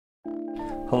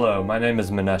Hello, my name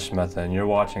is Manesh Mehta, and you're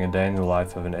watching a day in the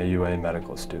life of an AUA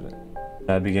medical student.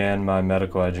 I began my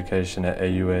medical education at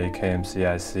AUA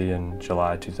KMCIC in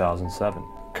July 2007.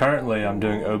 Currently, I'm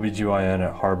doing OB/GYN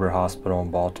at Harbor Hospital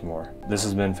in Baltimore. This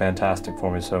has been fantastic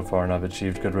for me so far, and I've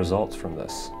achieved good results from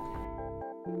this.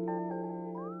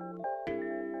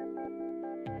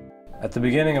 At the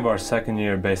beginning of our second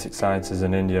year of basic sciences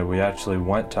in India, we actually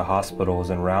went to hospitals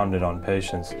and rounded on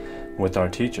patients with our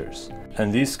teachers.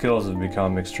 And these skills have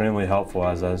become extremely helpful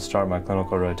as I start my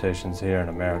clinical rotations here in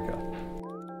America.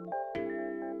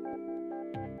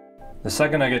 The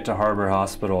second I get to Harbor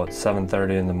Hospital at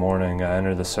 7:30 in the morning, I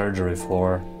enter the surgery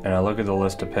floor and I look at the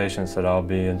list of patients that I'll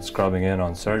be scrubbing in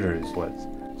on surgeries with.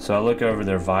 So I look over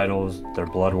their vitals, their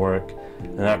blood work,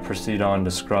 and I proceed on to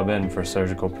scrub in for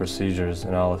surgical procedures,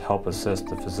 and I'll help assist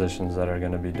the physicians that are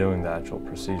going to be doing the actual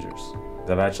procedures.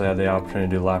 I've actually had the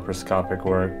opportunity to do laparoscopic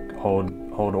work,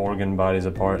 hold organ bodies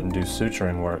apart, and do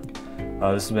suturing work.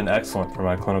 This has been excellent for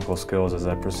my clinical skills as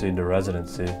I proceed to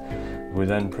residency. We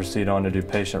then proceed on to do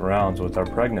patient rounds with our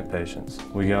pregnant patients.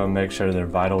 We go and make sure their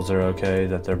vitals are okay,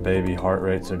 that their baby heart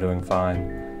rates are doing fine,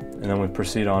 and then we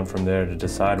proceed on from there to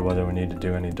decide whether we need to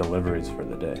do any deliveries for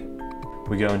the day.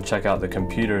 We go and check out the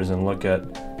computers and look at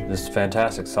this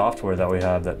fantastic software that we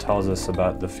have that tells us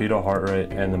about the fetal heart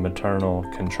rate and the maternal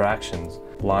contractions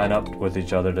line up with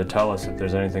each other to tell us if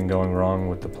there's anything going wrong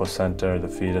with the placenta or the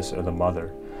fetus or the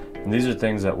mother. And these are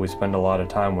things that we spend a lot of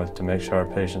time with to make sure our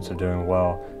patients are doing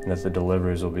well and that the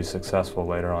deliveries will be successful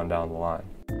later on down the line.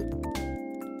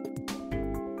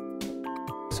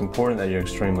 It's important that you're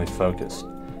extremely focused.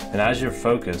 And as you're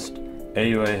focused,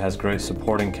 AUA has great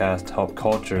supporting cast to help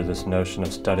culture this notion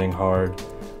of studying hard,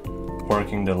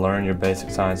 working to learn your basic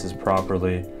sciences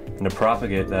properly, and to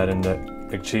propagate that into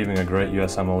achieving a great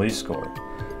USMLE score.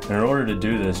 And in order to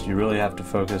do this, you really have to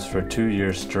focus for 2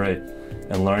 years straight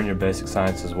and learn your basic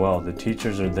science as well. The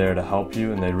teachers are there to help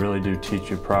you, and they really do teach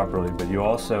you properly, but you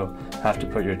also have to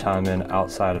put your time in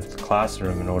outside of the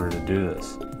classroom in order to do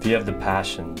this. If you have the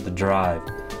passion, the drive,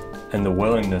 and the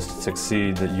willingness to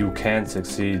succeed, that you can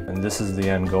succeed, and this is the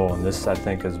end goal, and this I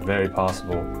think is very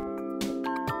possible.